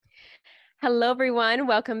Hello, everyone.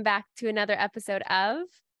 Welcome back to another episode of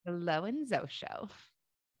The Lo and Zo Show.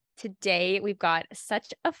 Today. We've got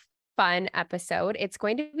such a fun episode. It's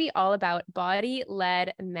going to be all about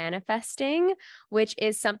body-led manifesting, which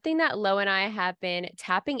is something that Lo and I have been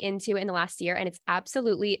tapping into in the last year, and it's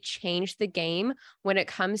absolutely changed the game when it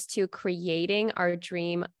comes to creating our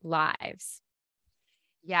dream lives.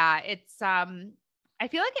 Yeah, I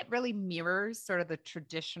feel like it really mirrors sort of the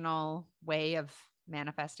traditional way of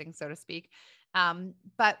manifesting, so to speak.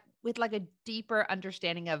 But with like a deeper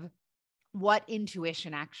understanding of what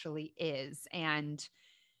intuition actually is and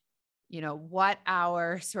what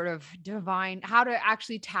our sort of how to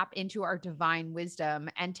actually tap into our divine wisdom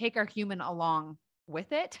and take our human along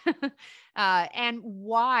with it. And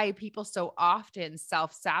why people so often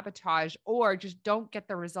self sabotage or just don't get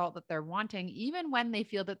the result that they're wanting, even when they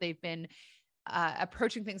feel that they've been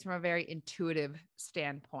approaching things from a very intuitive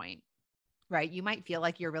standpoint. Right. You might feel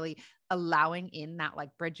like you're really allowing in that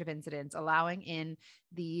like bridge of incidents, allowing in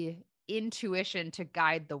the intuition to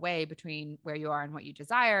guide the way between where you are and what you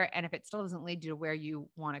desire. And if it still doesn't lead you to where you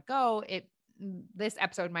want to go, this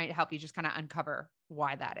episode might help you just kind of uncover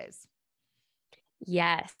why that is.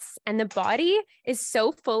 Yes. And the body is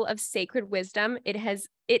so full of sacred wisdom.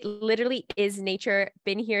 It literally is nature,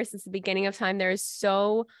 been here since the beginning of time. There is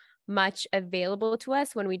so much available to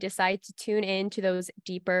us when we decide to tune in to those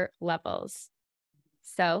deeper levels.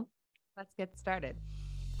 So let's get started.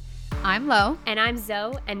 I'm Lo. And I'm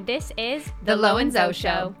Zo, and this is The Lo and Zo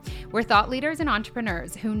Show. We're thought leaders and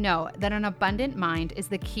entrepreneurs who know that an abundant mind is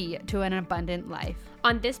the key to an abundant life.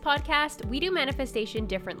 On this podcast, we do manifestation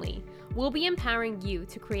differently. We'll be empowering you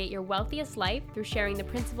to create your wealthiest life through sharing the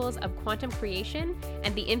principles of quantum creation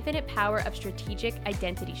and the infinite power of strategic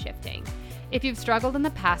identity shifting. If you've struggled in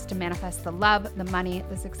the past to manifest the love, the money,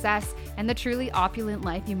 the success, and the truly opulent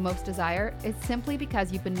life you most desire, it's simply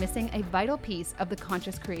because you've been missing a vital piece of the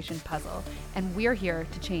conscious creation puzzle, and we're here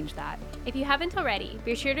to change that. If you haven't already,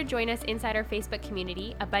 be sure to join us inside our Facebook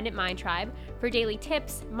community, Abundant Mind Tribe, for daily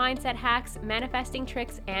tips, mindset hacks, manifesting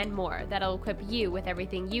tricks, and more that'll equip you with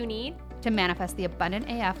everything you need to manifest the abundant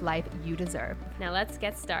AF life you deserve. Now let's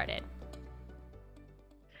get started.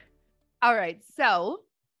 All right, so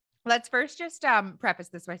let's first just preface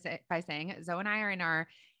this by saying Zo and I are in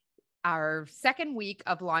our second week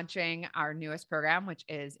of launching our newest program, which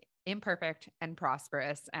is Imperfect and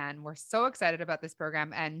Prosperous. And we're so excited about this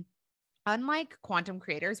program. And unlike Quantum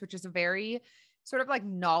Creators, which is a very sort of like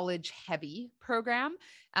knowledge heavy program,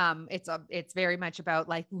 it's very much about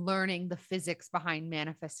like learning the physics behind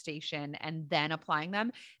manifestation and then applying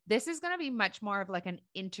them. This is going to be much more of like an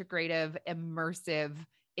integrative, immersive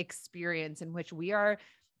experience in which we are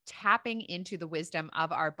tapping into the wisdom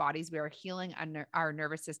of our bodies. We are healing our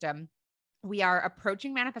nervous system. We are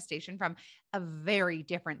approaching manifestation from a very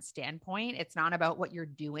different standpoint. It's not about what you're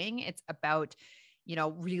doing. It's about,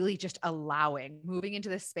 really just moving into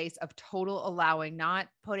this space of total allowing, not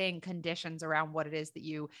putting conditions around what it is that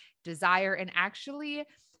you desire, and actually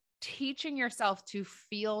teaching yourself to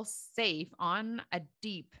feel safe on a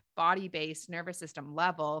deep body-based nervous system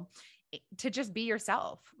level to just be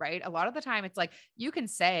yourself, right? A lot of the time it's like, you can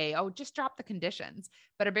say, oh, just drop the conditions.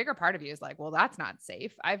 But a bigger part of you is like, well, that's not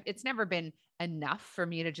safe. It's never been enough for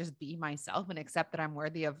me to just be myself and accept that I'm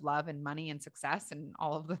worthy of love and money and success and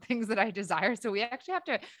all of the things that I desire. So we actually have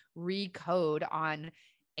to recode on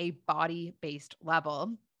a body-based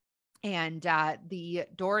level. And the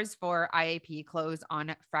doors for IAP close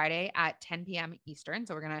on Friday at 10 p.m. Eastern.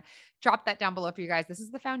 So we're going to drop that down below for you guys. This is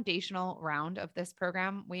the foundational round of this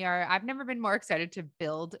program. I've never been more excited to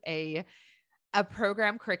build a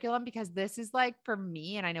program curriculum, because this is like, for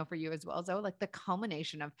me, and I know for you as well, Zoe, like the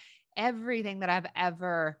culmination of everything that I've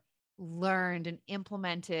ever learned and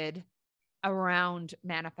implemented around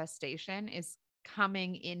manifestation is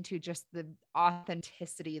coming into just the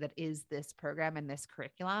authenticity that is this program and this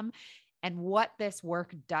curriculum. And what this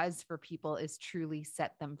work does for people is truly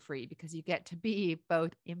set them free, because you get to be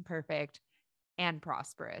both imperfect and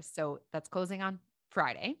prosperous. So that's closing on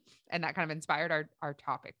Friday. And that kind of inspired our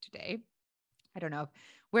topic today. I don't know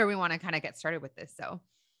where we want to kind of get started with this. So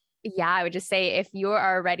yeah, I would just say, if you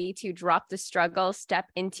are ready to drop the struggle, step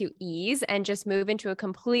into ease, and just move into a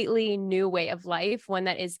completely new way of life, one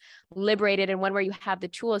that is liberated and one where you have the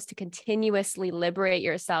tools to continuously liberate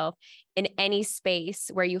yourself in any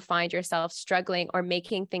space where you find yourself struggling or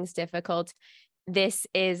making things difficult, this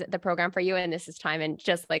is the program for you. And this is time. And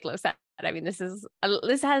just like Lo said, I mean, this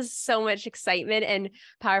has so much excitement and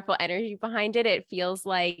powerful energy behind it. It feels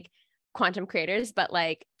like Quantum Creators, but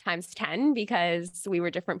like times 10, because we were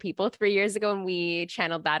different people 3 years ago and we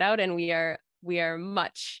channeled that out, and we are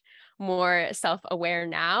much more self-aware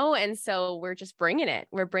now. And so we're just bringing it.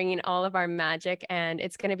 We're bringing all of our magic, and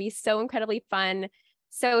it's going to be so incredibly fun.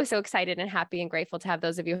 So, so excited and happy and grateful to have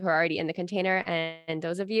those of you who are already in the container, and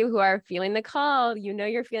those of you who are feeling the call,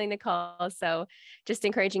 you're feeling the call. So just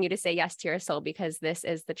encouraging you to say yes to your soul, because this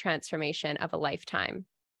is the transformation of a lifetime.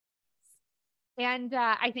 And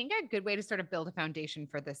I think a good way to sort of build a foundation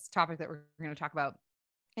for this topic that we're going to talk about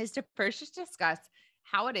is to first just discuss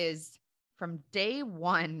how it is from day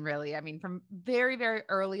one, really. I mean, from very, very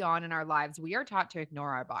early on in our lives, we are taught to ignore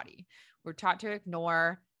our body. We're taught to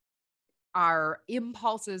ignore our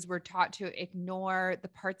impulses. We're taught to ignore the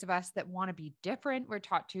parts of us that want to be different. We're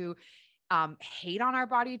taught to hate on our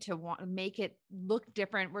body, to want to make it look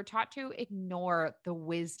different. We're taught to ignore the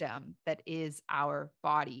wisdom that is our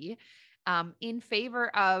body, in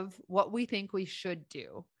favor of what we think we should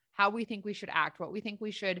do, how we think we should act, what we think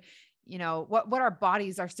we should, what our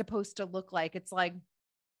bodies are supposed to look like. It's like,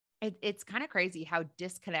 it's kind of crazy how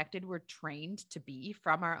disconnected we're trained to be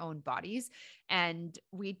from our own bodies. And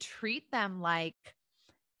we treat them like,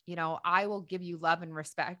 I will give you love and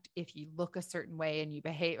respect if you look a certain way and you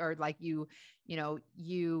behave, or like you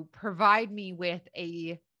provide me with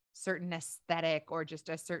a certain aesthetic or just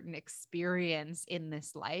a certain experience in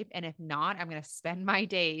this life. And if not, I'm going to spend my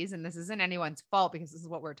days, and this isn't anyone's fault because this is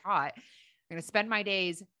what we're taught. I'm going to spend my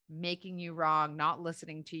days making you wrong, not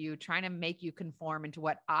listening to you, trying to make you conform into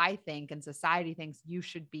what I think and society thinks you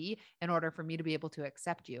should be in order for me to be able to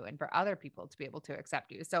accept you and for other people to be able to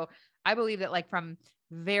accept you. So I believe that like from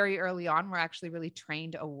very early on, we're actually really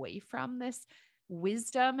trained away from this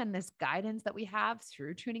wisdom and this guidance that we have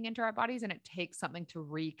through tuning into our bodies. And it takes something to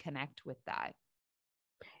reconnect with that.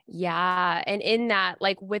 Yeah. And in that,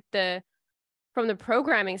 like from the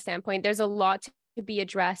programming standpoint, there's a lot to be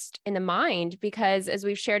addressed in the mind, because as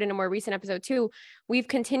we've shared in a more recent episode too, we've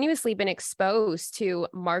continuously been exposed to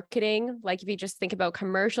marketing. Like if you just think about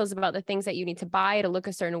commercials about the things that you need to buy to look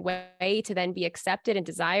a certain way to then be accepted and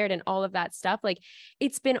desired and all of that stuff, like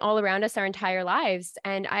it's been all around us our entire lives.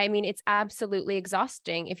 And I mean, it's absolutely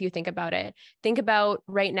exhausting if you think about it. Think about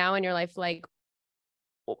right now in your life, like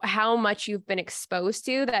how much you've been exposed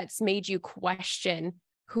to that's made you question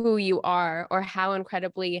who you are or how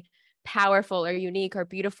incredibly powerful or unique or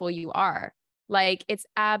beautiful you are. Like it's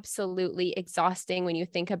absolutely exhausting when you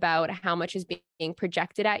think about how much is being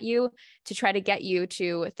projected at you to try to get you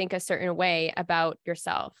to think a certain way about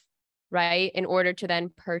yourself, right? In order to then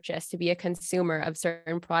purchase, to be a consumer of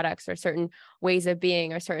certain products or certain ways of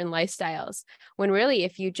being or certain lifestyles. When really,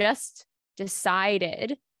 if you just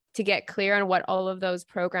decided to get clear on what all of those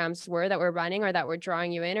programs were that were running or that were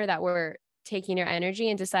drawing you in or that were taking your energy,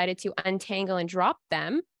 and decided to untangle and drop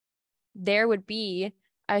them, there would be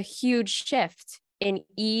a huge shift in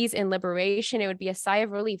ease and liberation. It would be a sigh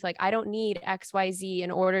of relief. Like, I don't need XYZ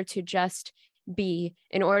in order to just be,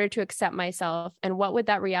 in order to accept myself. And what would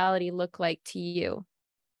that reality look like to you?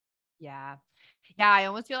 Yeah. Yeah. I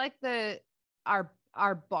almost feel like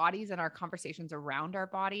our bodies and our conversations around our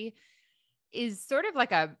body is sort of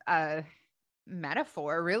like a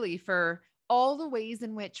metaphor really for all the ways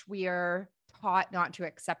in which we are taught not to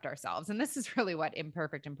accept ourselves. And this is really what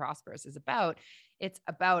Imperfect and Prosperous is about. It's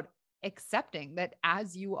about accepting that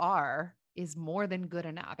as you are is more than good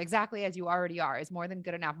enough. Exactly as you already are is more than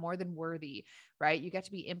good enough, more than worthy, right? You get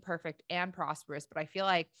to be imperfect and prosperous. But I feel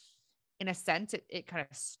like in a sense, it kind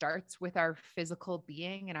of starts with our physical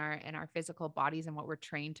being and our physical bodies and what we're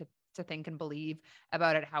trained to think and believe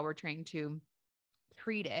about it, how we're trained to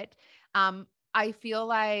treat it. I feel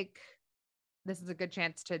like this is a good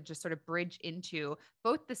chance to just sort of bridge into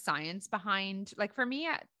both the science behind, like for me,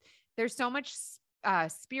 there's so much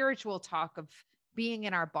spiritual talk of being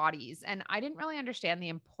in our bodies. And I didn't really understand the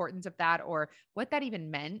importance of that or what that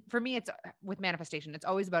even meant. For me, it's with manifestation, it's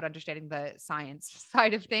always about understanding the science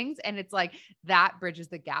side of things. And it's like that bridges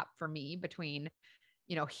the gap for me between,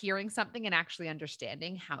 hearing something and actually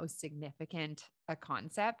understanding how significant a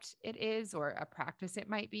concept it is or a practice it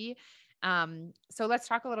might be. So let's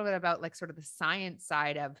talk a little bit about like sort of the science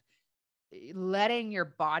side of letting your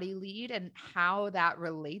body lead and how that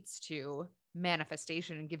relates to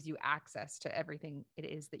manifestation and gives you access to everything it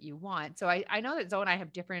is that you want. So I know that Zoe and I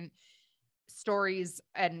have different stories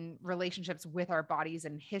and relationships with our bodies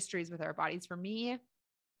and histories with our bodies. For me,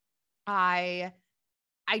 I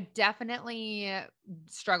definitely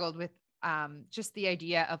struggled with just the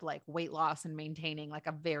idea of like weight loss and maintaining like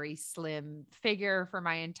a very slim figure for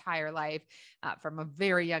my entire life. From a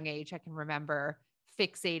very young age, I can remember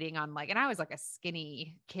fixating on like, and I was like a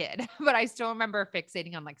skinny kid, but I still remember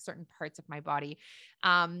fixating on like certain parts of my body.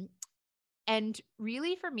 And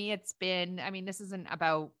really for me, it's been, I mean, this isn't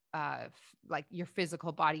about like your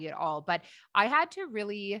physical body at all. But I had to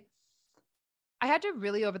really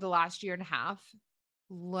over the last year and a half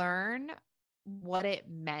learn what it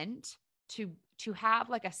meant to have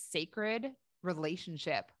like a sacred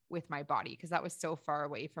relationship with my body, because that was so far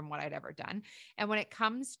away from what I'd ever done. And when it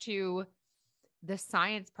comes to the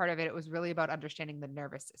science part of it, it was really about understanding the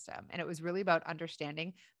nervous system. And it was really about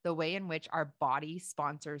understanding the way in which our body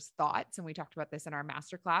sponsors thoughts. And we talked about this in our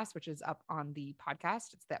masterclass, which is up on the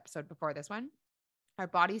podcast. It's the episode before this one. Our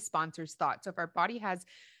body sponsors thoughts. So if our body has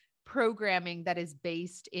programming that is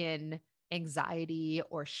based in anxiety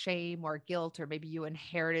or shame or guilt, or maybe you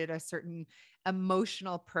inherited a certain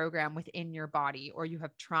emotional program within your body, or you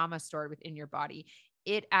have trauma stored within your body,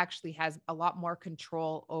 it actually has a lot more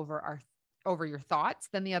control over your thoughts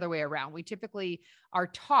than the other way around. We typically are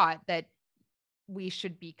taught that we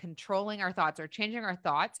should be controlling our thoughts or changing our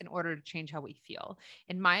thoughts in order to change how we feel.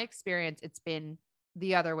 In my experience, it's been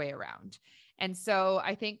the other way around. And so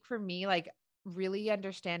I think for me, like really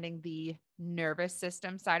understanding the nervous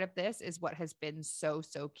system side of this is what has been so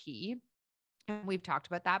key. And we've talked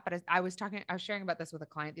about that, but I was sharing about this with a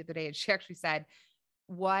client the other day, and she actually said,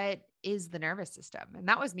 what is the nervous system? And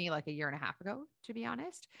that was me like a year and a half ago, to be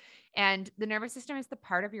honest. And the nervous system is the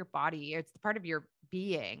part of your body. It's the part of your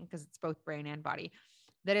being, because it's both brain and body,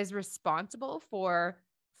 that is responsible for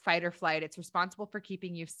fight or flight. It's responsible for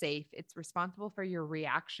keeping you safe. It's responsible for your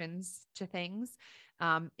reactions to things.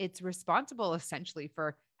 It's responsible essentially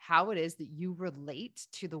for how it is that you relate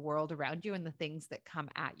to the world around you and the things that come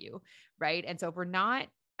at you. Right. And so if we're not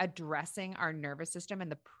addressing our nervous system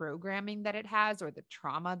and the programming that it has, or the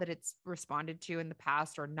trauma that it's responded to in the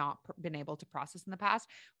past or not been able to process in the past,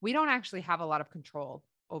 we don't actually have a lot of control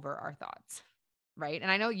over our thoughts. Right. And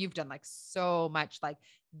I know you've done like so much like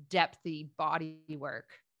depthy body work,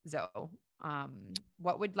 Zoe. How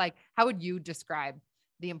would you describe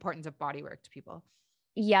the importance of body work to people?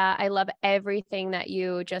 Yeah, I love everything that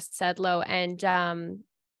you just said, Lo. And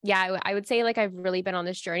yeah, I would say like I've really been on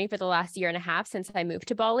this journey for the last year and a half since I moved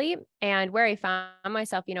to Bali, and where I found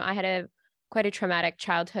myself, I had quite a traumatic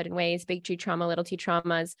childhood in ways, big G trauma, little T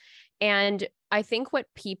traumas. And I think what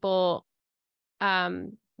people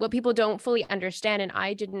don't fully understand, and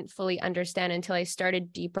I didn't fully understand until I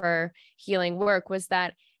started deeper healing work, was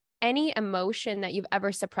that any emotion that you've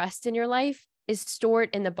ever suppressed in your life is stored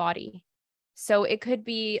in the body. So it could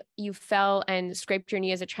be you fell and scraped your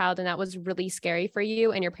knee as a child, and that was really scary for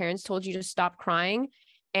you, and your parents told you to stop crying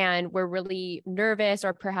and were really nervous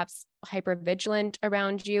or perhaps hypervigilant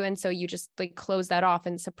around you. And so you just like close that off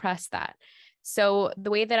and suppress that. So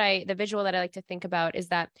the visual that I like to think about is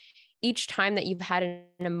that each time that you've had an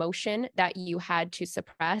emotion that you had to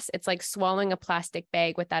suppress, it's like swallowing a plastic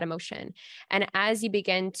bag with that emotion. And as you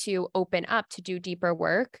begin to open up to do deeper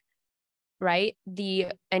work, right,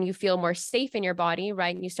 and you feel more safe in your body,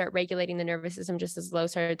 right, and you start regulating the nervous system, just as Lo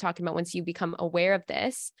started talking about. Once you become aware of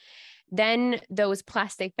this, then those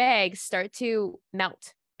plastic bags start to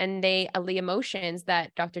melt. And the emotions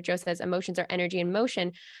that Dr. Joe says, emotions are energy in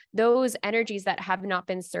motion, those energies that have not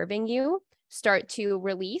been serving you start to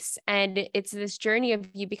release. And it's this journey of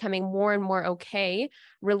you becoming more and more okay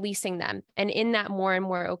releasing them. And in that more and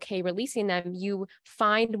more okay releasing them, you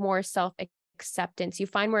find more self-acceptance. You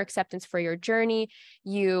find more acceptance for your journey.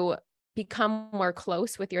 You become more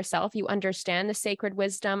close with yourself. You understand the sacred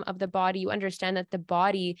wisdom of the body. You understand that the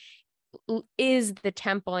body is the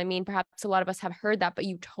temple. I mean, perhaps a lot of us have heard that, but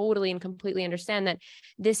you totally and completely understand that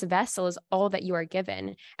this vessel is all that you are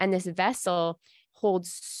given. And this vessel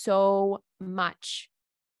holds so much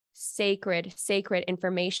sacred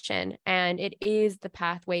information, and it is the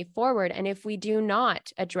pathway forward. And if we do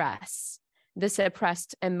not address the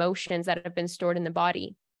suppressed emotions that have been stored in the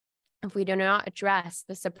body, if we do not address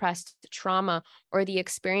the suppressed trauma or the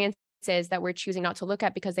experiences that we're choosing not to look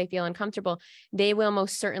at because they feel uncomfortable, they will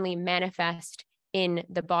most certainly manifest in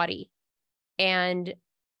the body. And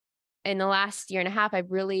in the last year and a half,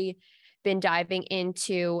 I've really been diving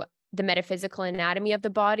into the metaphysical anatomy of the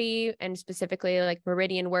body, and specifically like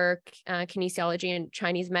meridian work, kinesiology, and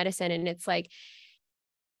Chinese medicine. And it's like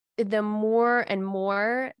the more and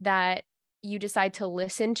more that you decide to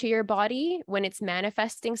listen to your body when it's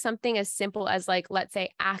manifesting something as simple as, like, let's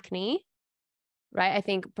say acne, right? I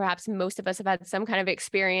think perhaps most of us have had some kind of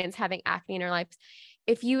experience having acne in our lives.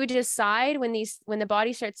 If you decide when the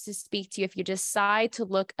body starts to speak to you, if you decide to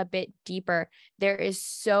look a bit deeper, there is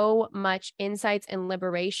so much insights and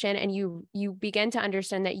liberation, and you begin to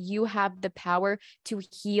understand that you have the power to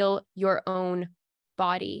heal your own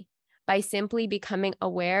body by simply becoming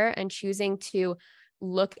aware and choosing to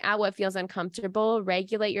look at what feels uncomfortable,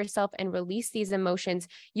 regulate yourself, and release these emotions,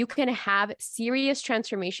 you can have serious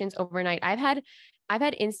transformations overnight. I've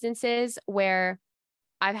had instances where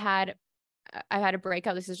I've had a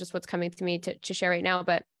breakout. This is just what's coming to me to share right now,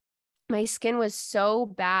 but my skin was so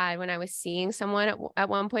bad when I was seeing someone at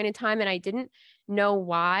one point in time, and I didn't know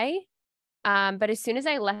why. But as soon as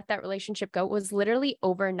I let that relationship go, it was literally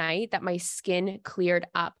overnight that my skin cleared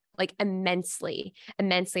up, like immensely,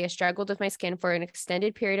 immensely. I struggled with my skin for an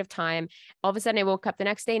extended period of time. All of a sudden I woke up the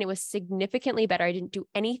next day and it was significantly better. I didn't do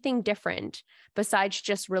anything different besides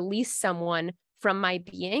just release someone from my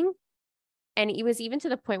being. And it was even to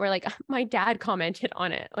the point where like my dad commented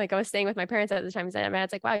on it. Like I was staying with my parents at the time and said, my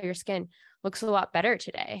dad's like, wow, your skin looks a lot better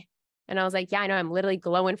today. And I was like, yeah, I know, I'm literally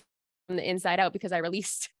glowing from the inside out because I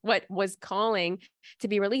released what was calling to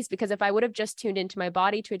be released. Because if I would have just tuned into my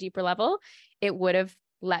body to a deeper level, it would have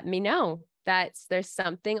let me know that there's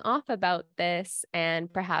something off about this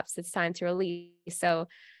and perhaps it's time to release. So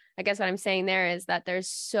I guess what I'm saying there is that there's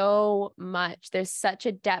so much, there's such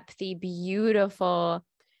a depthy, beautiful,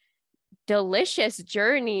 delicious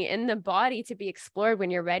journey in the body to be explored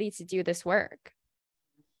when you're ready to do this work.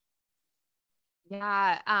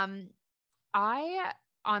 Yeah.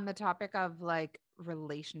 On the topic of like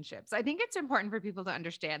relationships, I think it's important for people to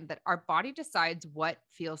understand that our body decides what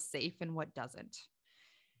feels safe and what doesn't.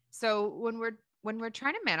 So when we're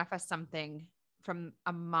trying to manifest something from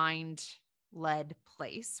a mind-led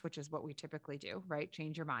place, which is what we typically do, right?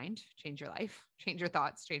 Change your mind, change your life, change your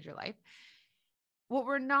thoughts, change your life. What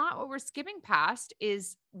we're skipping past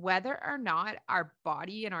is whether or not our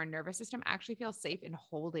body and our nervous system actually feel safe in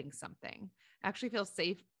holding something, actually feel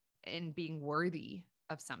safe in being worthy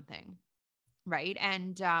of something. Right.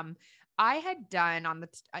 And I had done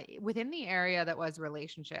within the area that was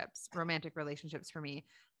relationships, romantic relationships for me,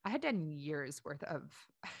 I had done years worth of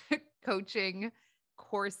coaching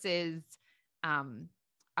courses.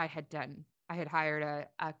 I had hired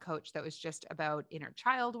a coach that was just about inner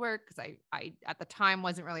child work because I at the time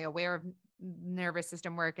wasn't really aware of nervous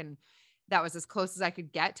system work, and that was as close as I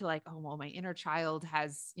could get to like, oh, well, my inner child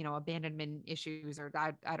has, abandonment issues, or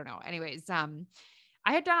I don't know. Anyways,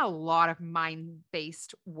 I had done a lot of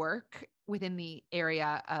mind-based work within the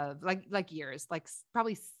area of like years, like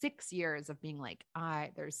probably 6 years of being like,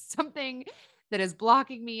 there's something that is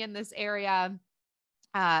blocking me in this area.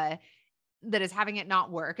 That is having it not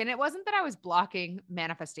work. And it wasn't that I was blocking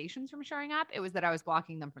manifestations from showing up. It was that I was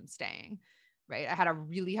blocking them from staying, right? I had a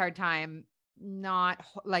really hard time not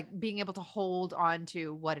like being able to hold on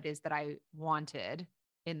to what it is that I wanted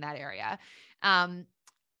in that area. And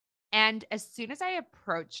as soon as I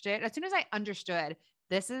approached it, as soon as I understood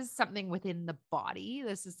this is something within the body,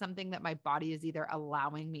 this is something that my body is either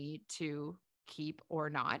allowing me to keep or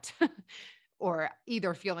not, or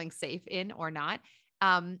either feeling safe in or not.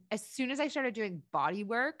 As soon as I started doing body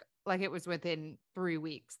work, like it was within 3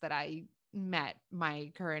 weeks that I met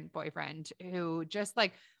my current boyfriend, who just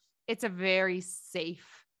like, it's a very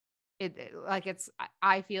safe,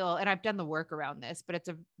 I feel, and I've done the work around this, but it's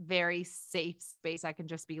a very safe space. I can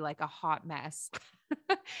just be like a hot mess.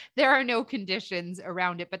 There are no conditions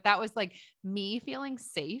around it, but that was like me feeling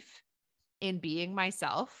safe in being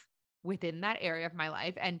myself within that area of my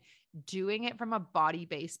life and doing it from a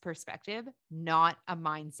body-based perspective, not a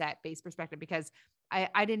mindset-based perspective, because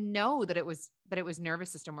I didn't know that it was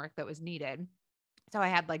nervous system work that was needed. So I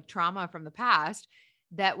had like trauma from the past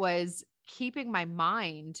that was keeping my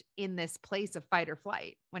mind in this place of fight or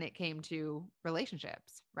flight when it came to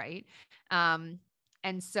relationships. Right. And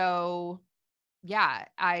so, yeah,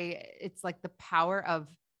 it's like the power of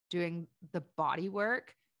doing the body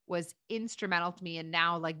work was instrumental to me. And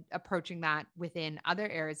now like approaching that within other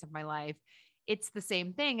areas of my life, it's the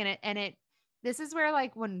same thing. This is where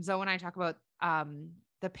like when Zoe and I talk about,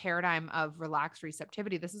 the paradigm of relaxed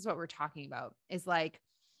receptivity, this is what we're talking about is like,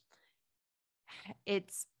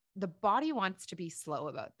 it's the body wants to be slow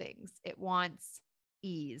about things. It wants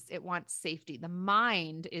ease. It wants safety. The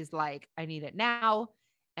mind is like, I need it now.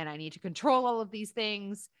 And I need to control all of these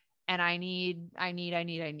things. And I need.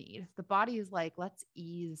 The body is like, let's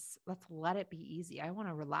ease. Let's let it be easy. I want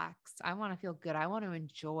to relax. I want to feel good. I want to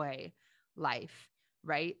enjoy life.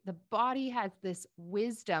 Right. The body has this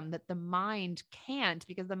wisdom that the mind can't,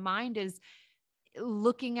 because the mind is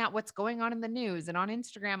looking at what's going on in the news and on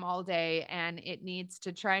Instagram all day, and it needs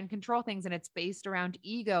to try and control things, and it's based around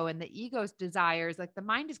ego and the ego's desires. Like the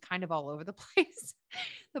mind is kind of all over the place.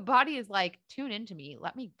 The body is like, tune into me,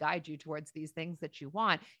 let me guide you towards these things that you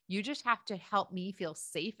want. You just have to help me feel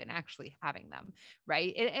safe in actually having them.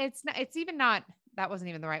 Right. It's even not, that wasn't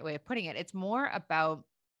even the right way of putting it. It's more about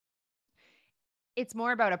it's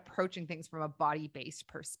more about approaching things from a body-based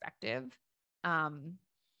perspective.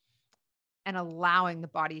 And allowing the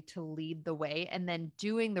body to lead the way, and then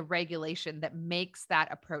doing the regulation that makes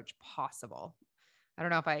that approach possible. I don't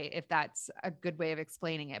know if that's a good way of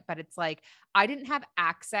explaining it, but it's like, I didn't have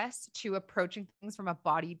access to approaching things from a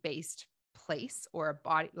body-based place or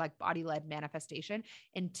a body-led manifestation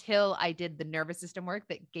until I did the nervous system work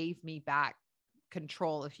that gave me back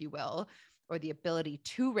control, if you will, or the ability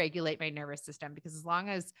to regulate my nervous system. Because as long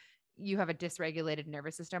as you have a dysregulated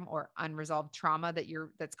nervous system or unresolved trauma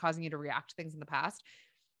that's causing you to react to things in the past,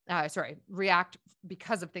 react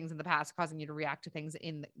because of things in the past, causing you to react to things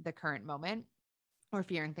in the current moment, or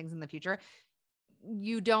fearing things in the future,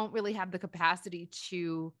 you don't really have the capacity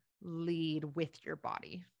to lead with your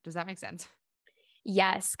body. Does that make sense?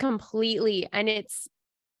 Yes, completely. And it's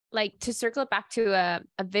like, to circle it back to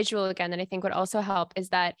a visual again, that I think would also help is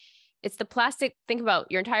that it's the plastic. Think about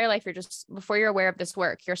your entire life. You're just, before you're aware of this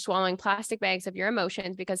work, you're swallowing plastic bags of your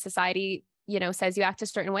emotions because society, says you act a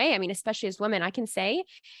certain way. I mean, especially as women, I can say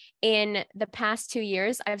in the past 2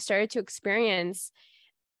 years, I've started to experience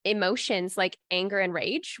emotions like anger and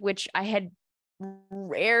rage, which I had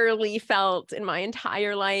rarely felt in my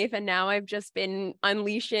entire life. And now I've just been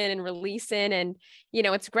unleashing and releasing, and,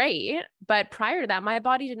 it's great. But prior to that, my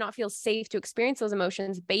body did not feel safe to experience those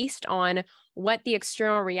emotions based on what the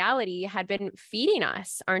external reality had been feeding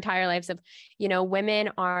us our entire lives of, women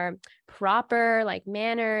are proper, like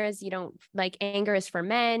manners, you don't, like, anger is for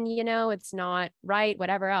men, it's not right,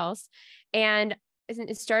 whatever else. And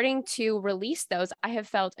starting to release those, I have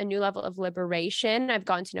felt a new level of liberation. I've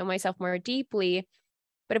gotten to know myself more deeply.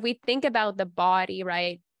 But if we think about the body,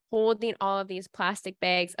 right, holding all of these plastic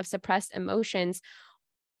bags of suppressed emotions,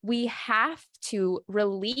 we have to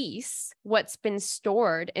release what's been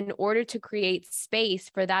stored in order to create space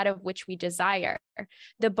for that of which we desire.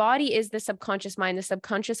 The body is the subconscious mind. The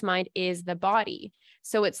subconscious mind is the body.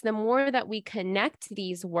 So it's the more that we connect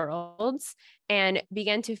these worlds and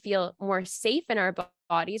begin to feel more safe in our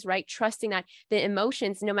bodies, right? Trusting that the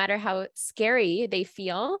emotions, no matter how scary they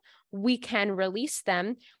feel, we can release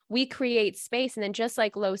them. We create space. And then, just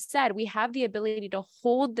like Lo said, we have the ability to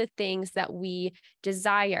hold the things that we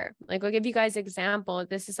desire. Like, I'll give you guys an example.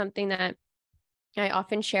 This is something that I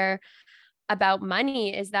often share about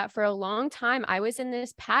money, is that for a long time, I was in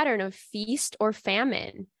this pattern of feast or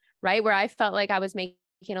famine, right? Where I felt like I was making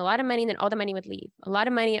a lot of money, and then all the money would leave. A lot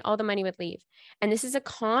of money, all the money would leave. And this is a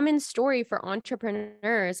common story for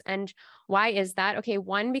entrepreneurs. And why is that? Okay,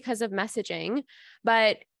 one, because of messaging,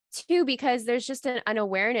 but two, because there's just an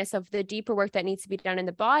awareness of the deeper work that needs to be done in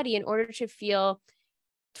the body in order to feel,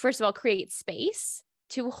 first of all, create space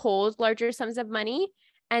to hold larger sums of money,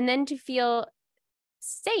 and then to feel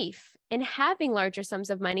safe in having larger sums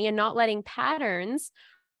of money and not letting patterns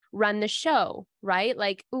run the show, right?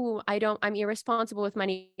 Like, ooh, I'm irresponsible with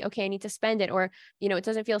money. Okay, I need to spend it. Or, it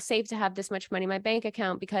doesn't feel safe to have this much money in my bank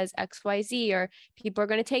account because XYZ, or people are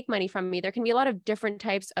going to take money from me. There can be a lot of different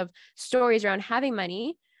types of stories around having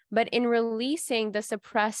money. But in releasing the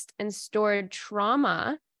suppressed and stored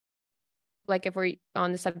trauma, like if we're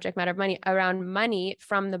on the subject matter of money, around money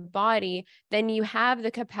from the body, then you have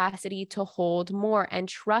the capacity to hold more and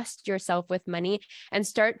trust yourself with money and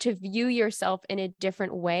start to view yourself in a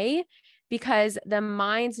different way, because the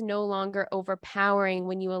mind's no longer overpowering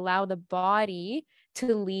when you allow the body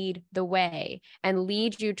to lead the way and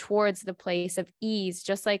lead you towards the place of ease.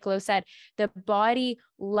 Just like Lo said, the body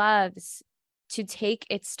loves to take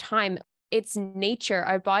its time. It's nature.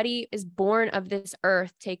 Our body is born of this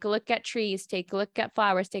earth. Take a look at trees, take a look at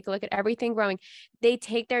flowers, take a look at everything growing. They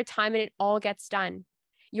take their time and it all gets done.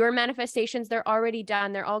 Your manifestations, they're already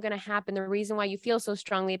done. They're all going to happen. The reason why you feel so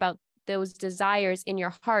strongly about those desires in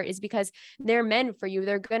your heart is because they're meant for you.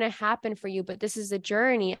 They're going to happen for you. But this is a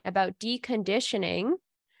journey about deconditioning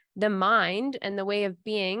the mind and the way of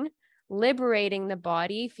being, liberating the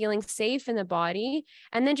body, feeling safe in the body,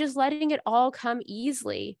 and then just letting it all come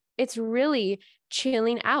easily. It's really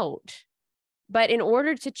chilling out. But in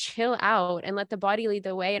order to chill out and let the body lead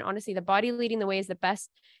the way, and honestly, the body leading the way is the best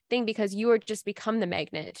thing, because you are just become the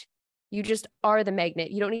magnet. You just are the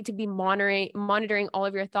magnet. You don't need to be monitoring all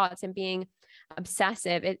of your thoughts and being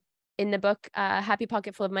obsessive. In the book, Happy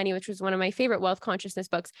Pocket Full of Money, which was one of my favorite wealth consciousness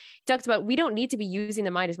books, he talks about we don't need to be using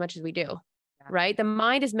the mind as much as we do. Right? The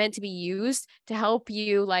mind is meant to be used to help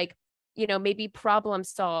you, like, maybe problem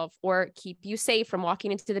solve or keep you safe from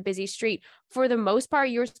walking into the busy street. For the most part,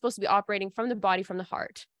 you're supposed to be operating from the body, from the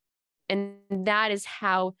heart. And that is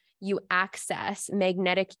how you access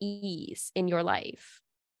magnetic ease in your life.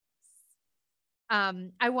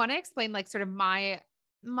 I want to explain, like, sort of my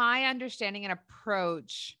understanding and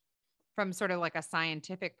approach from sort of like a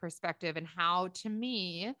scientific perspective, and how, to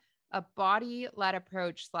me, a body-led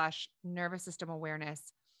approach / nervous system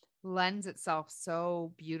awareness lends itself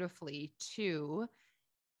so beautifully to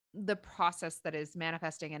the process that is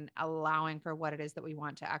manifesting and allowing for what it is that we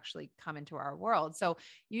want to actually come into our world. So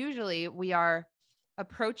usually we are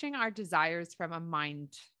approaching our desires from a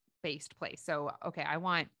mind-based place. So, okay, I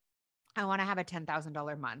want to have a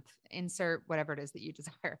 $10,000 month, insert whatever it is that you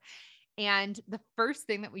desire. And the first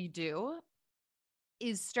thing that we do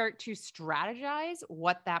is start to strategize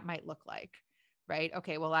what that might look like, right?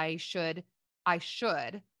 Okay, well, I should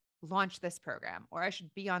launch this program, or I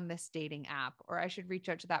should be on this dating app, or I should reach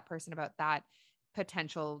out to that person about that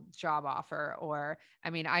potential job offer. Or, I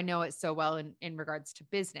mean, I know it so well in regards to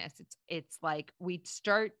business. It's like we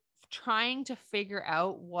start trying to figure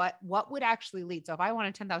out what would actually lead. So if I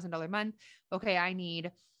want a $10,000 month, okay, I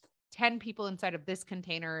need 10 people inside of this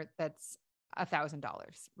container that's $1,000,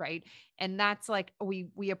 right? And that's like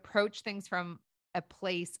we approach things from a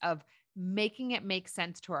place of making it make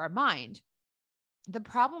sense to our mind. The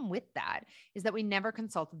problem with that is that we never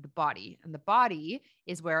consulted the body, and the body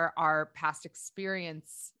is where our past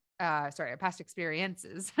experiences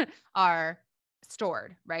are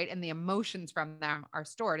stored, right? And the emotions from them are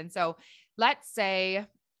stored. And so let's say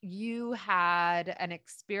you had an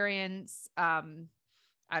experience, I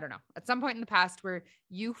don't know, at some point in the past where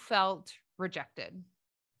you felt rejected.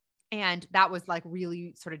 And that was like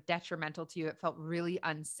really sort of detrimental to you. It felt really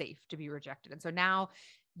unsafe to be rejected. And so now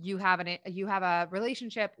you have a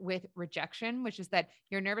relationship with rejection, which is that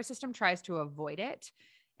your nervous system tries to avoid it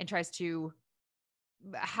and tries to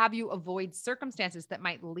have you avoid circumstances that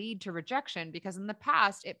might lead to rejection, because in the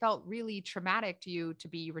past it felt really traumatic to you to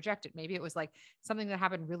be rejected. Maybe it was like something that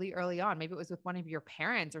happened really early on. Maybe it was with one of your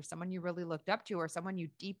parents or someone you really looked up to or someone you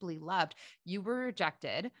deeply loved. You were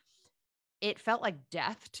rejected. It felt like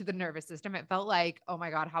death to the nervous system. It felt like, oh my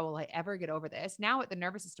God, how will I ever get over this? Now what the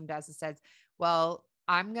nervous system does is says, well,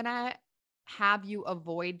 I'm going to have you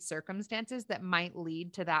avoid circumstances that might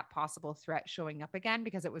lead to that possible threat showing up again,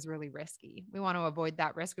 because it was really risky. We want to avoid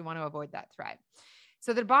that risk. We want to avoid that threat.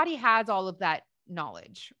 So the body has all of that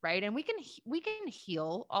knowledge, right? And we can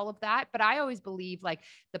heal all of that. But I always believe like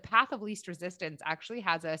the path of least resistance actually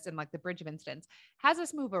has us, in like the bridge of instance, has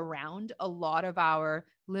us move around a lot of our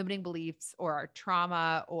limiting beliefs or our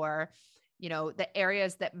trauma, or the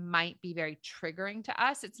areas that might be very triggering to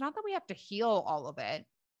us. It's not that we have to heal all of it.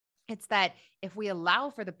 It's that if we allow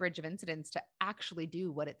for the bridge of incidents to actually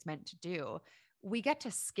do what it's meant to do, we get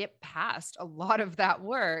to skip past a lot of that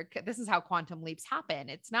work. This is how quantum leaps happen.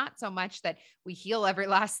 It's not so much that we heal every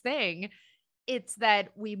last thing. It's that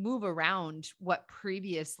we move around what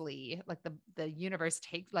previously, like the universe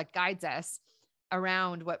guides us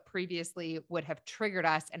around what previously would have triggered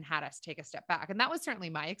us and had us take a step back. And that was certainly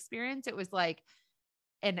my experience. It was like,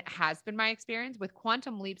 and it has been my experience with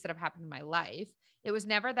quantum leaps that have happened in my life. It was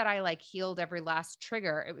never that I like healed every last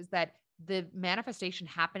trigger. It was that the manifestation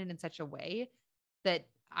happened in such a way that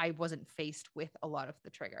I wasn't faced with a lot of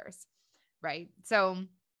the triggers. Right. So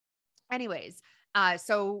anyways,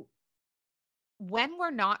 so when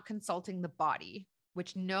we're not consulting the body,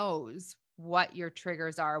 which knows what your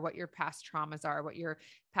triggers are, what your past traumas are, what your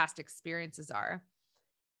past experiences are,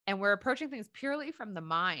 and we're approaching things purely from the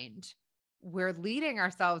mind, we're leading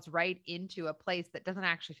ourselves right into a place that doesn't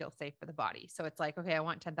actually feel safe for the body. So it's like, okay, I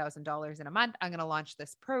want $10,000 in a month. I'm going to launch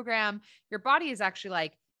this program. Your body is actually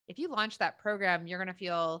like, if you launch that program, you're going to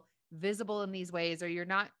feel visible in these ways, or you're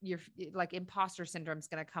like imposter syndrome is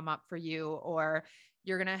going to come up for you, or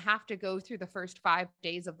you're going to have to go through the first 5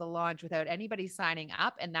 days of the launch without anybody signing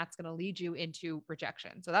up. And that's going to lead you into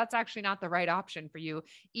rejection. So that's actually not the right option for you,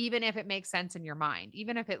 even if it makes sense in your mind,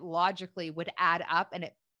 even if it logically would add up and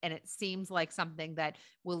it seems like something that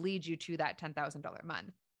will lead you to that $10,000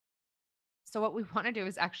 month. So what we want to do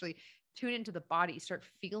is actually tune into the body, start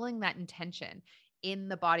feeling that intention in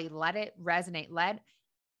the body, let it resonate, let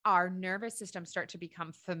our nervous system start to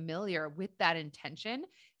become familiar with that intention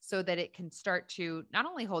so that it can start to not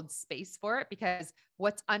only hold space for it, because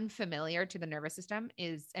what's unfamiliar to the nervous system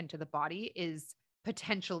and to the body is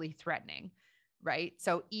potentially threatening. Right.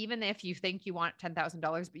 So even if you think you want $10,000,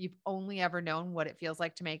 but you've only ever known what it feels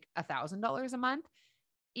like to make $1,000 a month,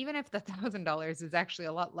 even if the $1,000 is actually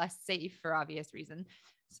a lot less safe for obvious reasons,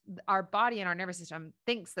 our body and our nervous system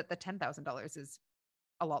thinks that the $10,000 is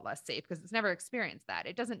a lot less safe because it's never experienced that.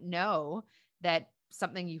 It doesn't know that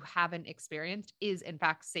something you haven't experienced is in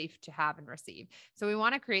fact safe to have and receive. So we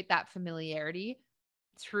want to create that familiarity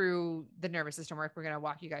through the nervous system work we're going to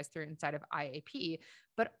walk you guys through inside of IAP.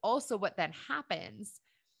 But also what then happens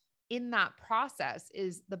in that process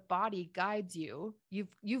is the body guides you.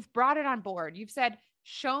 You've brought it on board. You've said,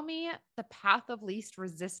 show me the path of least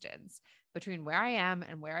resistance between where I am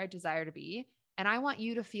and where I desire to be. And I want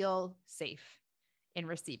you to feel safe in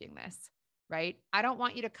receiving this, right? I don't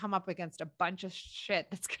want you to come up against a bunch of shit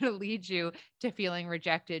that's going to lead you to feeling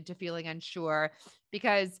rejected, to feeling unsure,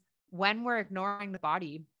 because when we're ignoring the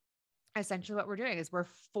body, essentially what we're doing is we're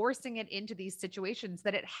forcing it into these situations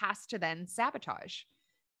that it has to then sabotage,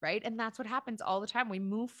 right? And that's what happens all the time. We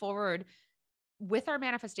move forward with our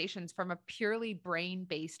manifestations from a purely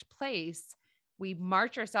brain-based place. We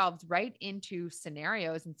march ourselves right into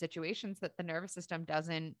scenarios and situations that the nervous system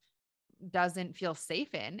doesn't feel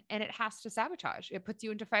safe in, and it has to sabotage. It puts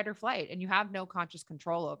you into fight or flight, and you have no conscious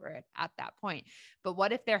control over it at that point. But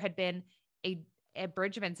what if there had been a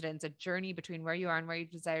bridge of incidents, a journey between where you are and where you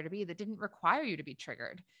desire to be that didn't require you to be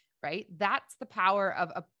triggered, right? That's the power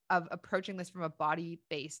of approaching this from a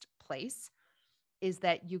body-based place, is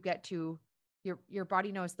that you get to your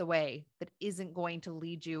body knows the way that isn't going to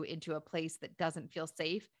lead you into a place that doesn't feel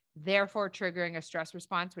safe, therefore triggering a stress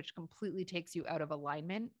response, which completely takes you out of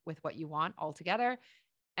alignment with what you want altogether.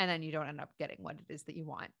 And then you don't end up getting what it is that you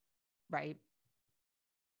want. Right.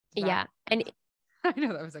 Yeah. And I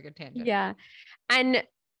know that was like a tangent. yeah. And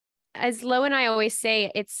as Lo and I always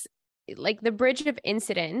say, it's like the bridge of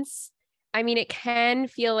incidents. I mean, it can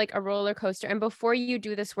feel like a roller coaster. And before you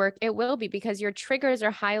do this work, it will be, because your triggers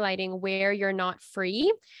are highlighting where you're not free.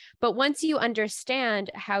 But once you understand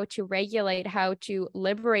how to regulate, how to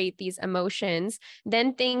liberate these emotions,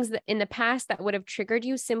 then things that in the past that would have triggered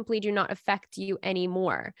you simply do not affect you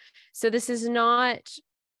anymore. So this is not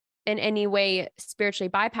in any way spiritually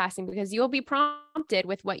bypassing, because you'll be prompted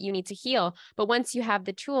with what you need to heal. But once you have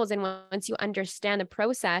the tools and once you understand the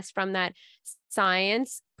process from that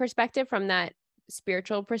science perspective, from that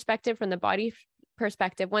spiritual perspective, from the body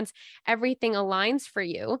perspective, once everything aligns for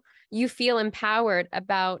you, you feel empowered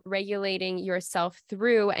about regulating yourself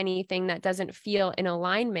through anything that doesn't feel in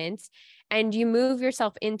alignment. And you move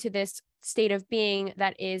yourself into this state of being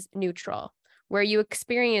that is neutral, where you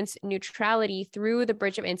experience neutrality through the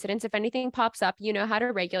bridge of incidents. If anything pops up, you know how to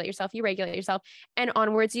regulate yourself, you regulate yourself, and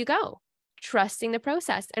onwards you go, trusting the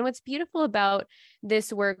process. And what's beautiful about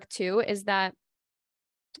this work too is that,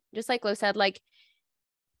 just like Lo said, like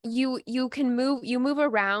you move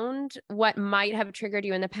around what might have triggered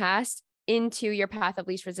you in the past into your path of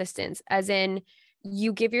least resistance, as in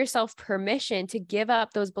you give yourself permission to give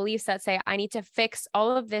up those beliefs that say, I need to fix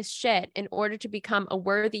all of this shit in order to become a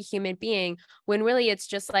worthy human being, when really it's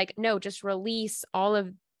just like, no, just release all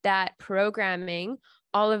of that programming,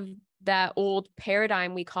 all of that old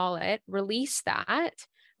paradigm, we call it, release that,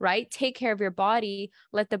 right? Take care of your body,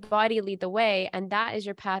 let the body lead the way. And that is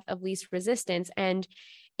your path of least resistance. And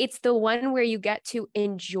it's the one where you get to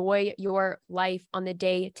enjoy your life on the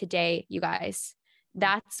day to day, you guys.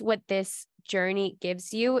 That's what this journey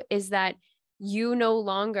gives you, is that you no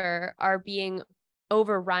longer are being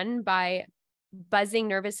overrun by buzzing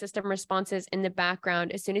nervous system responses in the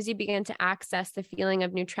background. As soon as you begin to access the feeling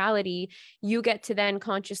of neutrality, you get to then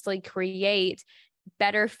consciously create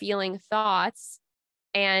better feeling thoughts.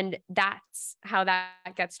 And that's how that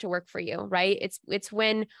gets to work for you, right? It's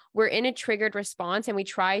when we're in a triggered response and we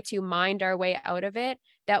try to mind our way out of it,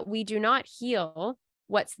 that we do not heal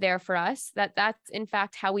what's there for us. That's in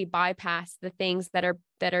fact how we bypass the things that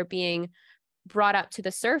are being brought up to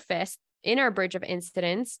the surface in our bridge of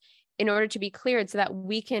incidents, in order to be cleared, so that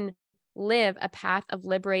we can live a path of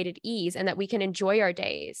liberated ease and that we can enjoy our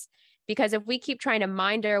days. Because if we keep trying to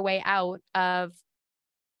mind our way out of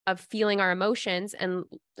feeling our emotions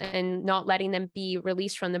and not letting them be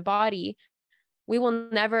released from the body, we will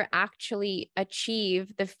never actually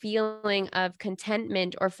achieve the feeling of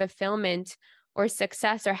contentment or fulfillment or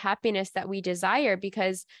success or happiness that we desire,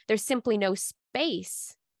 because there's simply no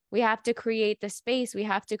space. We have to create the space. We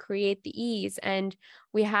have to create the ease, and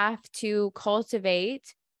we have to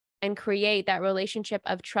cultivate and create that relationship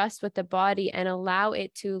of trust with the body and allow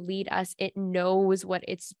it to lead us. It knows what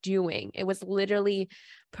it's doing. It was literally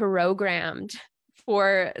programmed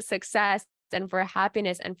for success and for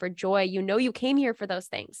happiness and for joy. You know, you came here for those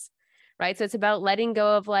things, right? So it's about letting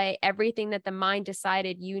go of like everything that the mind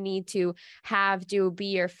decided you need to have, do,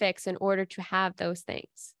 be, or fix in order to have those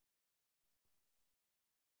things.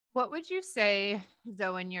 What would you say,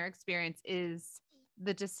 Zoe, in your experience, is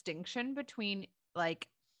the distinction between like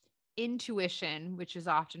intuition, which is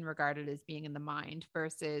often regarded as being in the mind,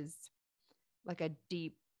 versus like a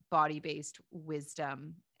deep body-based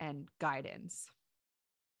wisdom and guidance?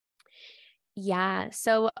 Yeah.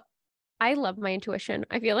 So I love my intuition.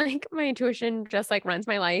 I feel like my intuition just like runs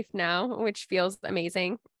my life now, which feels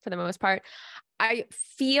amazing for the most part. I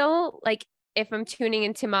feel like if I'm tuning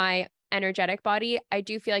into my energetic body, I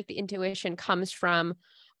do feel like the intuition comes from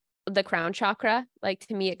the crown chakra. Like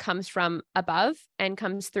to me, it comes from above and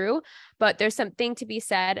comes through. But there's something to be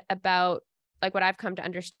said about like what I've come to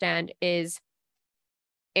understand is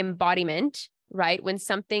embodiment, right? When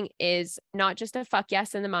something is not just a fuck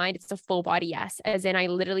yes in the mind, it's a full body yes, as in I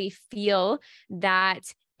literally feel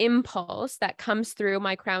that impulse that comes through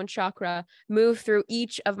my crown chakra move through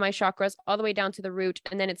each of my chakras all the way down to the root,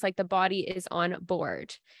 and then it's like the body is on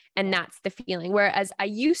board, and that's the feeling. Whereas I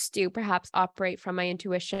used to perhaps operate from my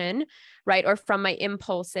intuition, right, or from my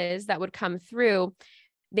impulses that would come through.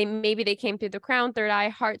 They came through the crown, third eye,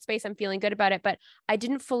 heart space. I'm feeling good about it, but I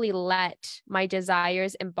didn't fully let my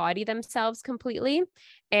desires embody themselves completely.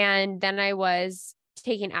 And then I was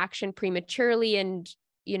taking action prematurely and,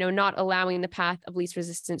 not allowing the path of least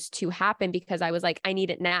resistance to happen because I was like, I need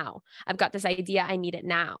it now. I've got this idea. I need it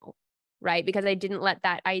now. Right. Because I didn't let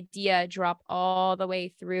that idea drop all the way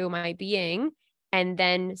through my being and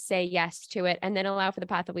then say yes to it and then allow for the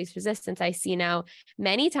path of least resistance. I see now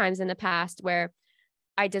many times in the past where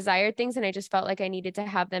I desired things and I just felt like I needed to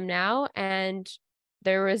have them now. And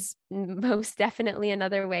there was most definitely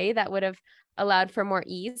another way that would have allowed for more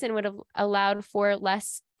ease and would have allowed for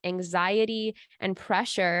less anxiety and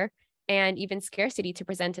pressure and even scarcity to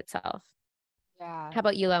present itself. Yeah. How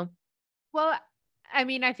about you, Lo? Well, I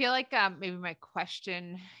mean, I feel like maybe my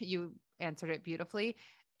question, you answered it beautifully.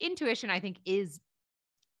 Intuition, I think, is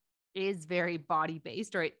very body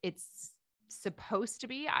based, or it's supposed to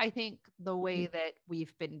be. I think the way that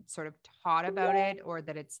we've been sort of taught about it, or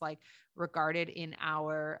that it's like regarded in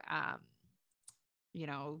our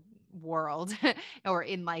world or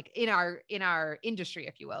in our industry,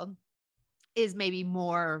 if you will, is maybe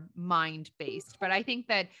more mind based. But I think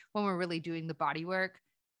that when we're really doing the body work,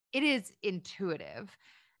 it is intuitive.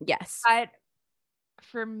 Yes. But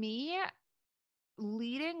for me,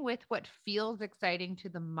 leading with what feels exciting to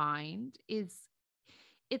the mind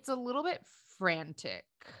it's a little bit frantic.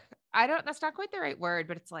 That's not quite the right word,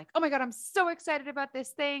 but it's like, oh my God, I'm so excited about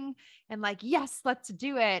this thing. And like, yes, let's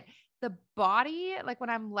do it. The body, like when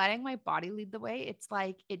I'm letting my body lead the way, it's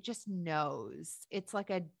like, it just knows. It's like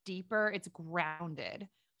it's grounded.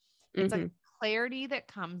 It's like clarity that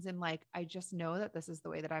comes in like, I just know that this is the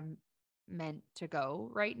way that I'm meant to go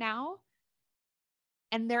right now.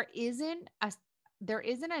 And there isn't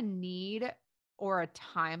a need or a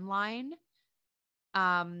timeline.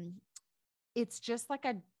 It's just like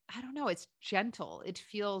I don't know, it's gentle. It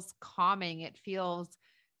feels calming. It feels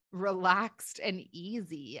relaxed and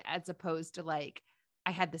easy, as opposed to like,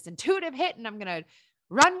 I had this intuitive hit and I'm going to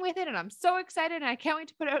run with it. And I'm so excited and I can't wait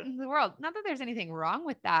to put it out into the world. Not that there's anything wrong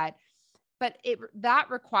with that, but that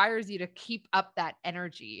requires you to keep up that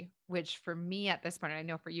energy, which for me at this point, I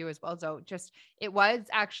know for you as well. So it was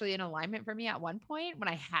actually in alignment for me at one point when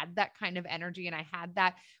I had that kind of energy and I had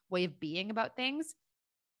that way of being about things,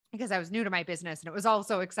 because I was new to my business and it was all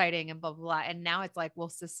so exciting and blah, blah, blah. And now it's like, well,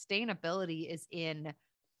 sustainability is in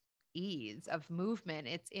ease of movement.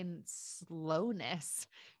 It's in slowness,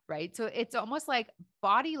 right? So it's almost like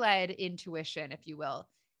body-led intuition, if you will,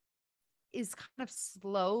 is kind of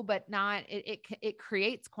slow, but not, it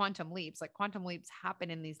creates quantum leaps. Like quantum leaps happen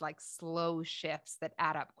in these like slow shifts that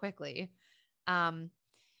add up quickly.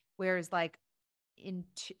 Whereas like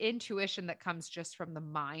intuition that comes just from the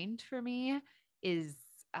mind for me is,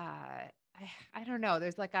 I don't know.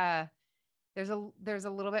 There's a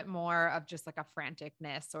little bit more of just like a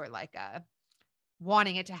franticness or like a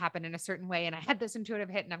wanting it to happen in a certain way. And I had this intuitive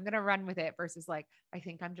hit and I'm going to run with it versus like, I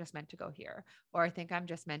think I'm just meant to go here, or I think I'm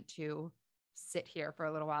just meant to sit here for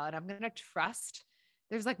a little while and I'm going to trust.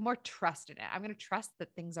 There's like more trust in it. I'm going to trust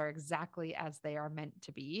that things are exactly as they are meant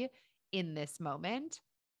to be in this moment.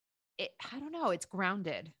 I don't know. It's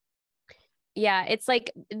grounded. Yeah. It's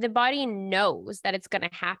like the body knows that it's going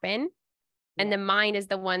to happen. And the mind is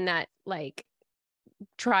the one that like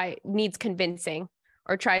needs convincing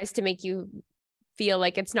or tries to make you feel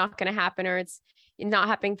like it's not going to happen or it's not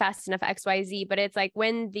happening fast enough, XYZ. But it's like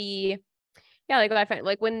when I find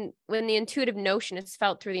like when the intuitive notion is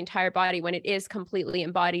felt through the entire body, when it is completely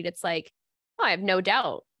embodied, it's like, oh, I have no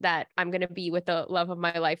doubt that I'm going to be with the love of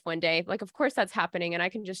my life one day. Like, of course that's happening. And I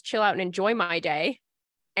can just chill out and enjoy my day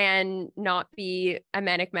and not be a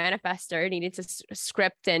manic manifester needing to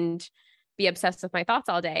script and be obsessed with my thoughts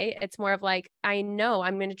all day. It's more of like, I know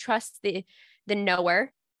I'm going to trust the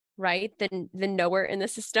knower, right? The knower in the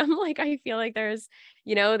system. Like, I feel like there's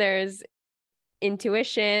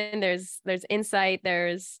intuition, there's insight,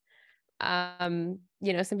 there's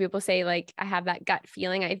Some people say like, I have that gut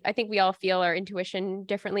feeling. I think we all feel our intuition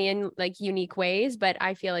differently in like unique ways, but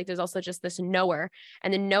I feel like there's also just this knower,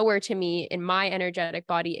 and the knower to me in my energetic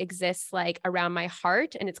body exists like around my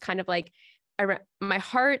heart. And it's kind of like around my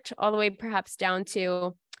heart all the way perhaps down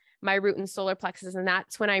to my root and solar plexus. And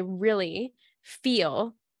that's when I really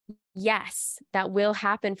feel, yes, that will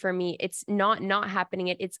happen for me. It's not happening.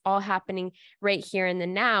 It's all happening right here in the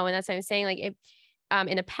now. And that's what I'm saying. Like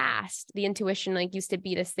in the past, the intuition like used to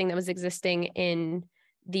be this thing that was existing in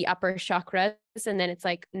the upper chakras. And then it's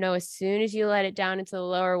like, no, as soon as you let it down into the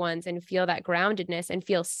lower ones and feel that groundedness and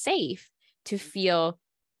feel safe to feel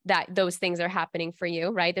that those things are happening for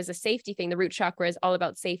you, right? There's a safety thing. The root chakra is all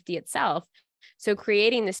about safety itself. So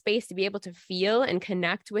creating the space to be able to feel and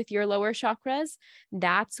connect with your lower chakras,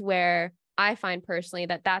 that's where I find personally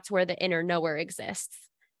that that's where the inner knower exists.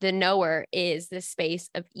 The knower is this space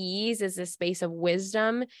of ease, is this space of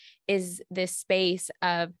wisdom, is this space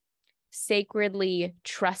of sacredly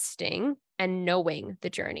trusting and knowing the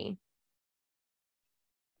journey.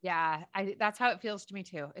 Yeah, that's how it feels to me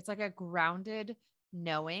too. It's like a grounded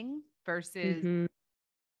knowing versus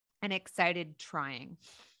an excited trying.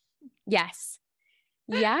 Yes.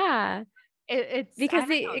 Yeah. It's because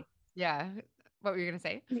yeah. What were you going to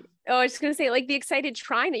say? Oh, I was just going to say, like the excited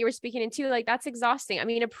trying that you were speaking into, like that's exhausting. I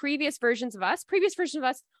mean, previous versions of us,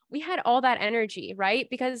 we had all that energy, right?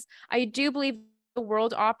 Because I do believe the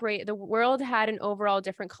world had an overall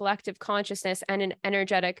different collective consciousness and an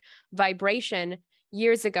energetic vibration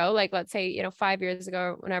years ago. Like, let's say, 5 years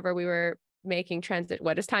ago, whenever we were making transit,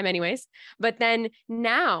 what is time anyways? But then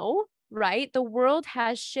now, right, the world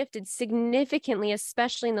has shifted significantly,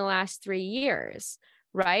 especially in the last 3 years.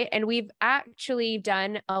 Right. And we've actually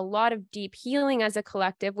done a lot of deep healing as a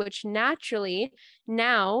collective, which naturally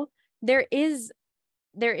now there is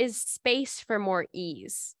space for more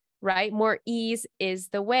ease, right? More ease is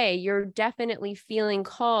the way. You're definitely feeling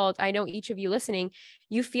called. I know each of you listening,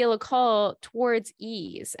 you feel a call towards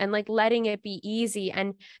ease and like letting it be easy.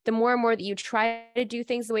 And the more and more that you try to do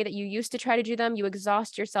things the way that you used to try to do them, you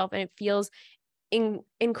exhaust yourself and it feels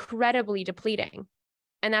incredibly depleting.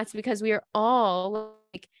 And that's because we are all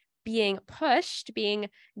like being pushed, being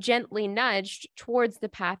gently nudged towards the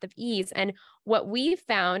path of ease. And what we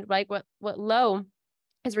found, like what Lo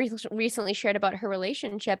has recently shared about her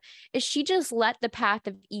relationship, is she just let the path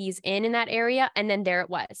of ease in that area. And then there it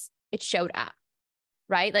was. It showed up,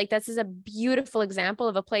 right? Like this is a beautiful example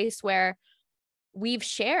of a place where we've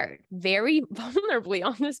shared very vulnerably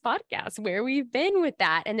on this podcast where we've been with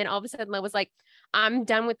that. And then all of a sudden Lo was like, I'm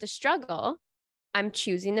done with the struggle. I'm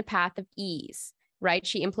choosing the path of ease, right?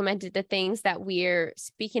 She implemented the things that we're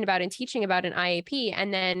speaking about and teaching about in IAP.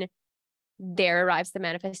 And then there arrives the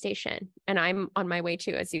manifestation. And I'm on my way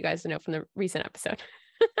too, as you guys know from the recent episode.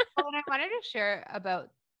 Well, and I wanted to share about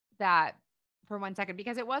that for 1 second,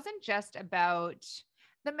 because it wasn't just about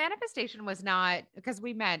the manifestation was not because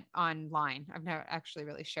we met online. I've never actually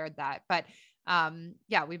really shared that, but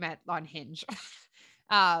yeah, we met on Hinge.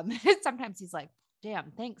 Sometimes he's like,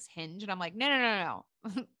 damn, thanks, Hinge. And I'm like, no.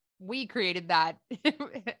 We created that.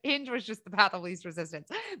 Hinge was just the path of least resistance.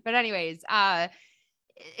 But anyways,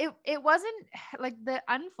 it wasn't like the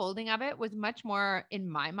unfolding of it was much more in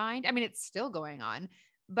my mind. I mean, it's still going on,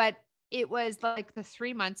 but it was like the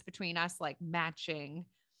 3 months between us like matching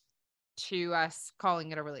to us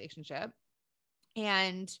calling it a relationship.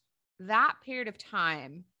 And that period of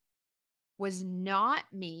time was not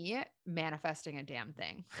me manifesting a damn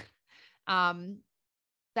thing.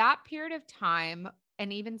 That period of time,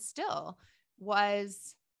 and even still,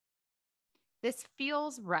 was this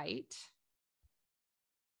feels right.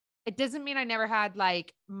 It doesn't mean I never had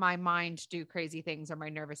like my mind do crazy things or my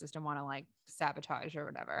nervous system want to like sabotage or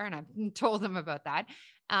whatever. And I've told them about that.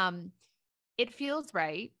 It feels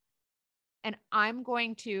right. And I'm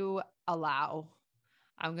going to allow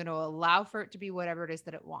for it to be whatever it is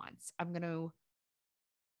that it wants. I'm going to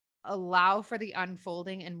allow for the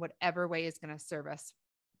unfolding in whatever way is going to serve us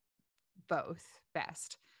both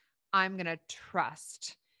best. I'm going to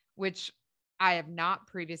trust, which I have not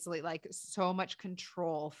previously, like so much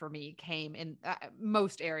control for me came in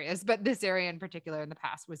most areas, but this area in particular in the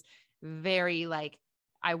past was very like,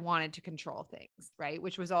 I wanted to control things, right?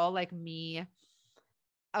 Which was all like me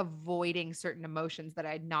avoiding certain emotions that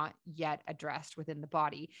I had not yet addressed within the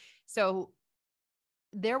body. So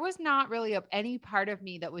there was not really any part of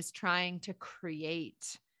me that was trying to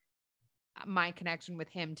create my connection with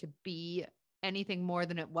him to be anything more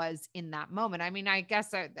than it was in that moment. I mean, I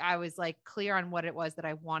guess I was like clear on what it was that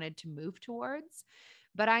I wanted to move towards,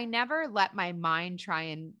 but I never let my mind try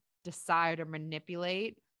and decide or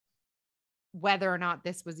manipulate whether or not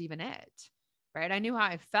this was even it. Right. I knew how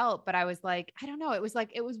I felt, but I was like, I don't know. It was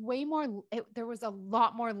way more, there was a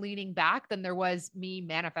lot more leaning back than there was me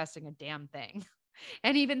manifesting a damn thing.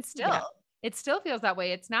 And even still, it still feels that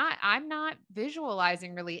way. I'm not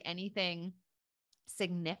visualizing really anything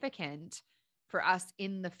significant for us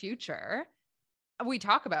in the future. We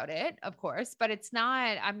talk about it, of course, but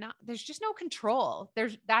there's just no control.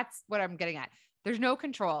 That's what I'm getting at. There's no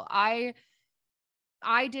control. I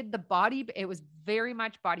did it was very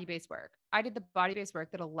much body-based work. I did the body-based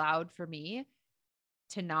work that allowed for me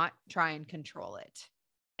to not try and control it.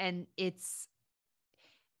 And it's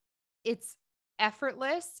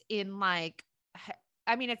effortless in like,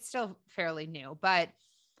 I mean, it's still fairly new, but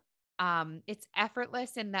it's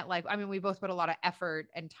effortless in that, like, I mean, we both put a lot of effort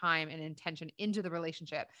and time and intention into the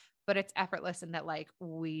relationship, but it's effortless in that, like,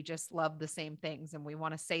 we just love the same things and we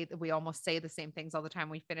want to say that we almost say the same things all the time.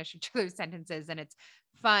 We finish each other's sentences and it's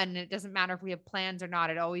fun. It doesn't matter if we have plans or not.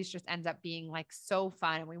 It always just ends up being like so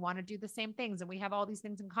fun and we want to do the same things and we have all these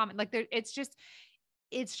things in common. Like it's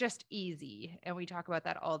just easy. And we talk about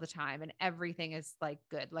that all the time and everything is like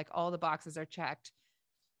good. Like all the boxes are checked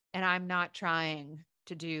and I'm not trying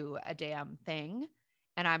to do a damn thing.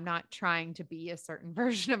 And I'm not trying to be a certain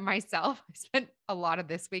version of myself. I spent a lot of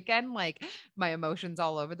this weekend, like my emotions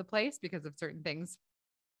all over the place because of certain things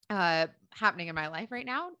happening in my life right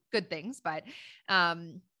now. Good things. But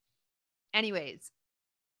anyways,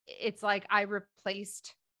 it's like I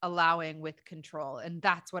replaced allowing with control. And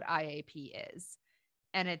that's what IAP is.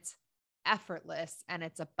 And it's effortless and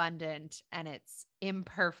it's abundant and it's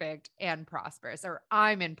imperfect and prosperous, or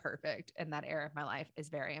I'm imperfect. And that area of my life is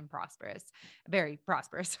very prosperous.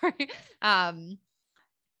 Sorry.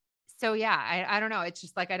 So yeah, I don't know. It's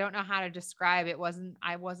just like, I don't know how to describe it.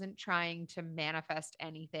 I wasn't trying to manifest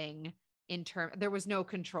anything there was no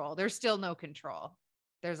control. There's still no control.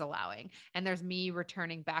 There's allowing, and there's me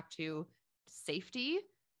returning back to safety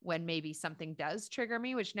when maybe something does trigger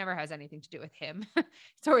me, which never has anything to do with him.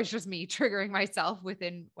 So it's just me triggering myself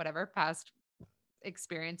within whatever past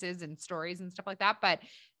experiences and stories and stuff like that. But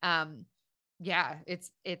yeah,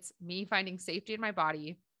 it's me finding safety in my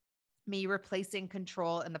body, me replacing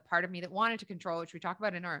control and the part of me that wanted to control, which we talk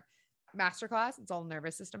about in our masterclass. It's all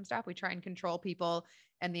nervous system stuff. We try and control people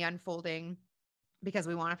and the unfolding because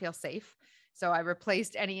we want to feel safe. So I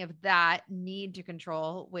replaced any of that need to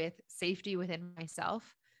control with safety within myself.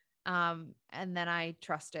 And then I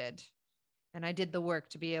trusted and I did the work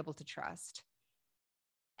to be able to trust,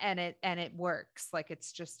 and it works. Like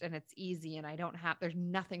it's easy and there's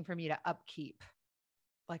nothing for me to upkeep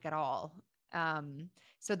like at all.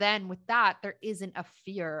 So then with that, there isn't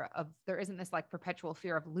this like perpetual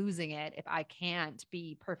fear of losing it. If I can't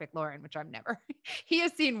be perfect Lauren, which I'm never, he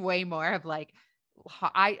has seen way more of like,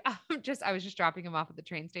 I was just dropping him off at the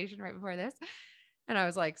train station right before this. And I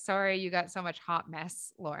was like, sorry, you got so much hot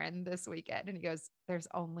mess, Lauren, this weekend. And he goes, there's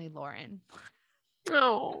only Lauren.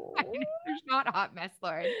 Oh, there's not hot mess,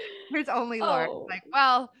 Lauren. There's only Lauren. Like,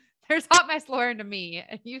 well, there's hot mess Lauren to me.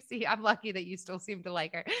 And you see, I'm lucky that you still seem to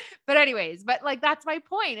like her. But anyways, like, that's my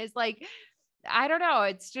point is like, I don't know.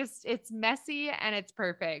 It's messy and it's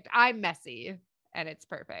perfect. I'm messy and it's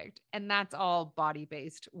perfect. And that's all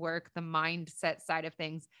body-based work. The mindset side of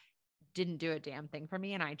things didn't do a damn thing for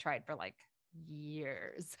me. And I tried for like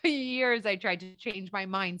years. I tried to change my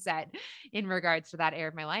mindset in regards to that area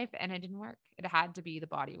of my life and it didn't work. It had to be the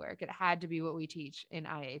body work. It had to be what we teach in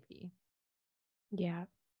IAP. Yeah.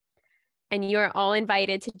 And you're all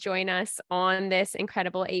invited to join us on this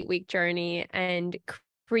incredible 8-week journey and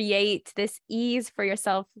create this ease for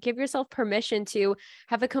yourself. Give yourself permission to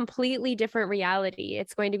have a completely different reality.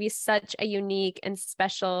 It's going to be such a unique and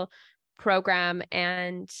special program.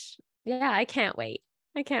 And yeah, I can't wait.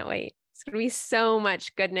 It's going to be so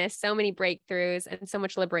much goodness, so many breakthroughs, and so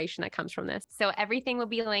much liberation that comes from this. So everything will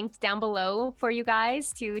be linked down below for you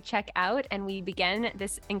guys to check out. And we begin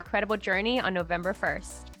this incredible journey on November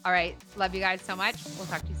 1st. All right. Love you guys so much. We'll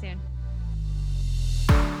talk to you soon.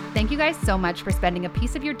 Thank you guys so much for spending a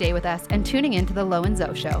piece of your day with us and tuning into the Lo and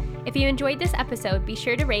Zo Show. If you enjoyed this episode, be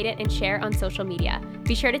sure to rate it and share on social media.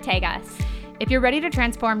 Be sure to tag us. If you're ready to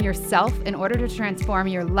transform yourself in order to transform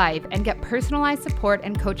your life and get personalized support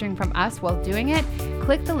and coaching from us while doing it,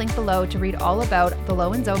 click the link below to read all about the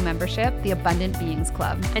Lo and Zo membership, the Abundant Beings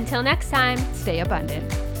Club. Until next time, stay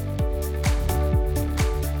abundant.